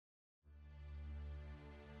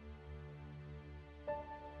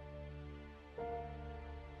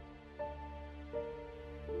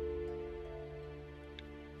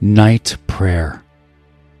Night Prayer.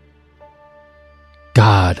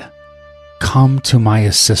 God, come to my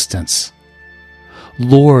assistance.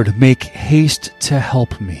 Lord, make haste to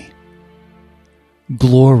help me.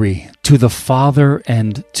 Glory to the Father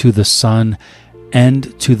and to the Son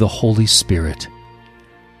and to the Holy Spirit,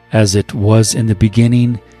 as it was in the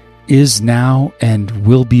beginning, is now, and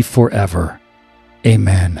will be forever.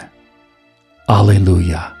 Amen.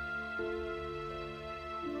 Alleluia.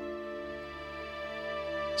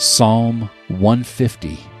 Psalm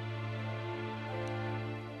 150.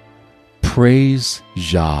 Praise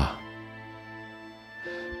Jah.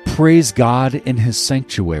 Praise God in His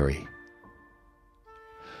sanctuary.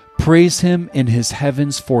 Praise Him in His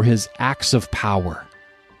heavens for His acts of power.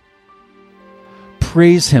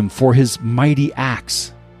 Praise Him for His mighty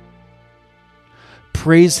acts.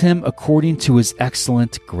 Praise Him according to His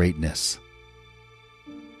excellent greatness.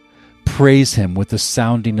 Praise Him with the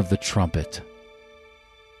sounding of the trumpet.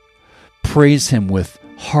 Praise Him with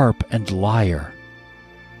harp and lyre.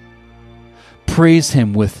 Praise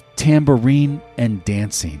Him with tambourine and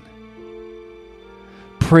dancing.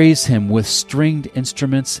 Praise Him with stringed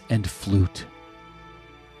instruments and flute.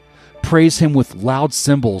 Praise Him with loud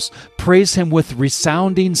cymbals. Praise Him with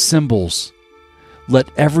resounding cymbals. Let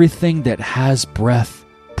everything that has breath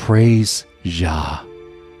praise Jah.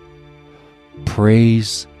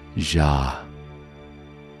 Praise Jah.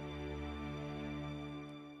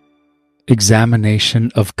 Examination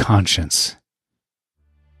of conscience.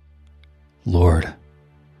 Lord,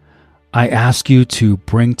 I ask you to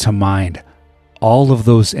bring to mind all of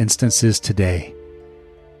those instances today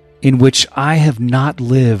in which I have not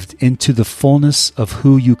lived into the fullness of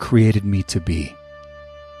who you created me to be.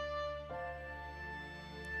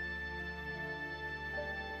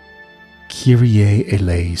 Kyrie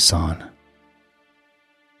eleison.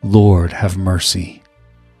 Lord, have mercy.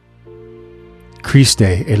 Christe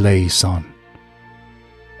eleison.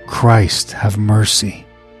 Christ, have mercy.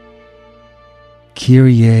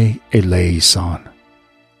 Kyrie eleison.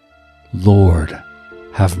 Lord,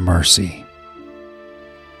 have mercy.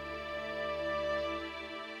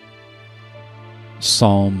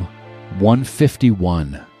 Psalm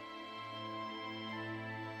 151.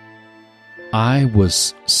 I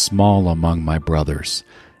was small among my brothers,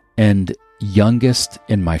 and youngest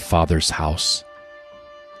in my father's house.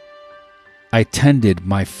 I tended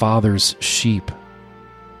my father's sheep.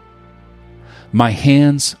 My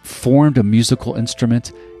hands formed a musical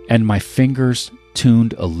instrument, and my fingers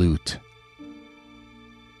tuned a lute.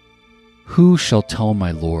 Who shall tell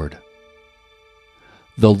my Lord?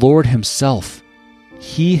 The Lord Himself,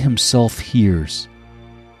 He Himself hears.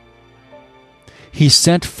 He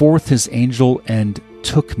sent forth His angel and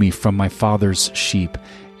took me from my father's sheep,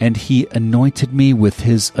 and He anointed me with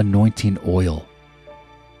His anointing oil.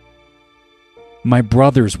 My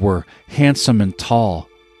brothers were handsome and tall,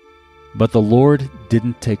 but the Lord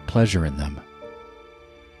didn't take pleasure in them.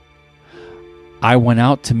 I went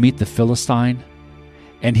out to meet the Philistine,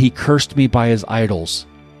 and he cursed me by his idols.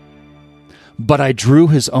 But I drew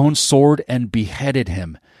his own sword and beheaded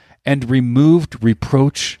him, and removed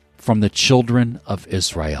reproach from the children of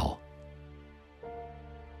Israel.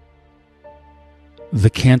 The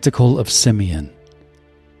Canticle of Simeon.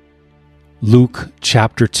 Luke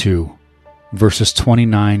chapter 2, verses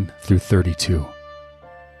 29 through 32.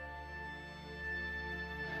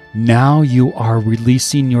 Now you are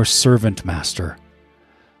releasing your servant, Master,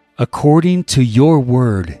 according to your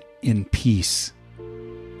word, in peace.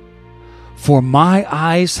 For my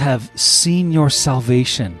eyes have seen your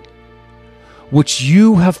salvation, which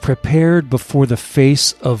you have prepared before the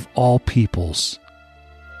face of all peoples,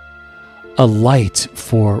 a light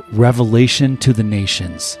for revelation to the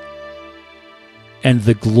nations, and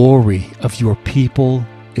the glory of your people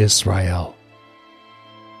Israel.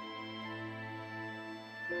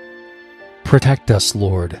 Protect us,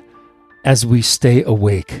 Lord, as we stay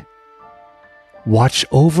awake. Watch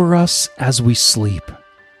over us as we sleep,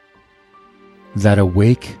 that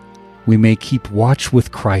awake we may keep watch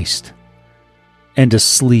with Christ, and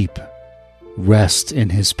asleep rest in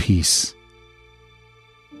His peace.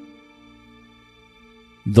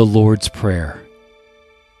 The Lord's Prayer.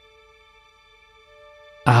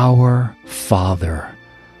 Our Father,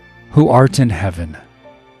 who art in heaven,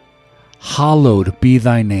 hallowed be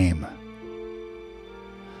thy name.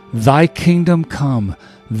 Thy kingdom come,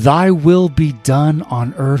 thy will be done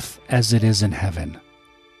on earth as it is in heaven.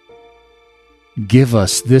 Give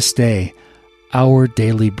us this day our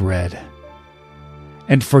daily bread,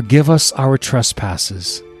 and forgive us our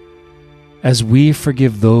trespasses, as we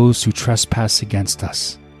forgive those who trespass against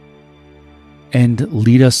us. And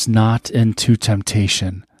lead us not into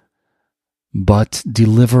temptation, but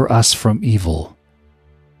deliver us from evil.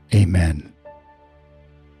 Amen.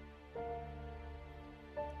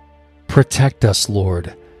 Protect us,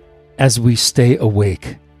 Lord, as we stay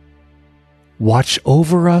awake. Watch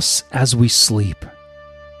over us as we sleep,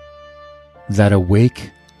 that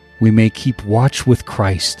awake we may keep watch with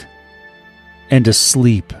Christ, and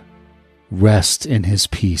asleep rest in his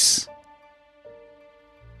peace.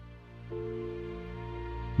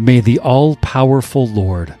 May the all-powerful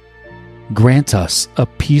Lord grant us a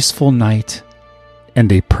peaceful night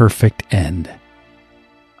and a perfect end.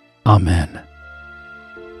 Amen.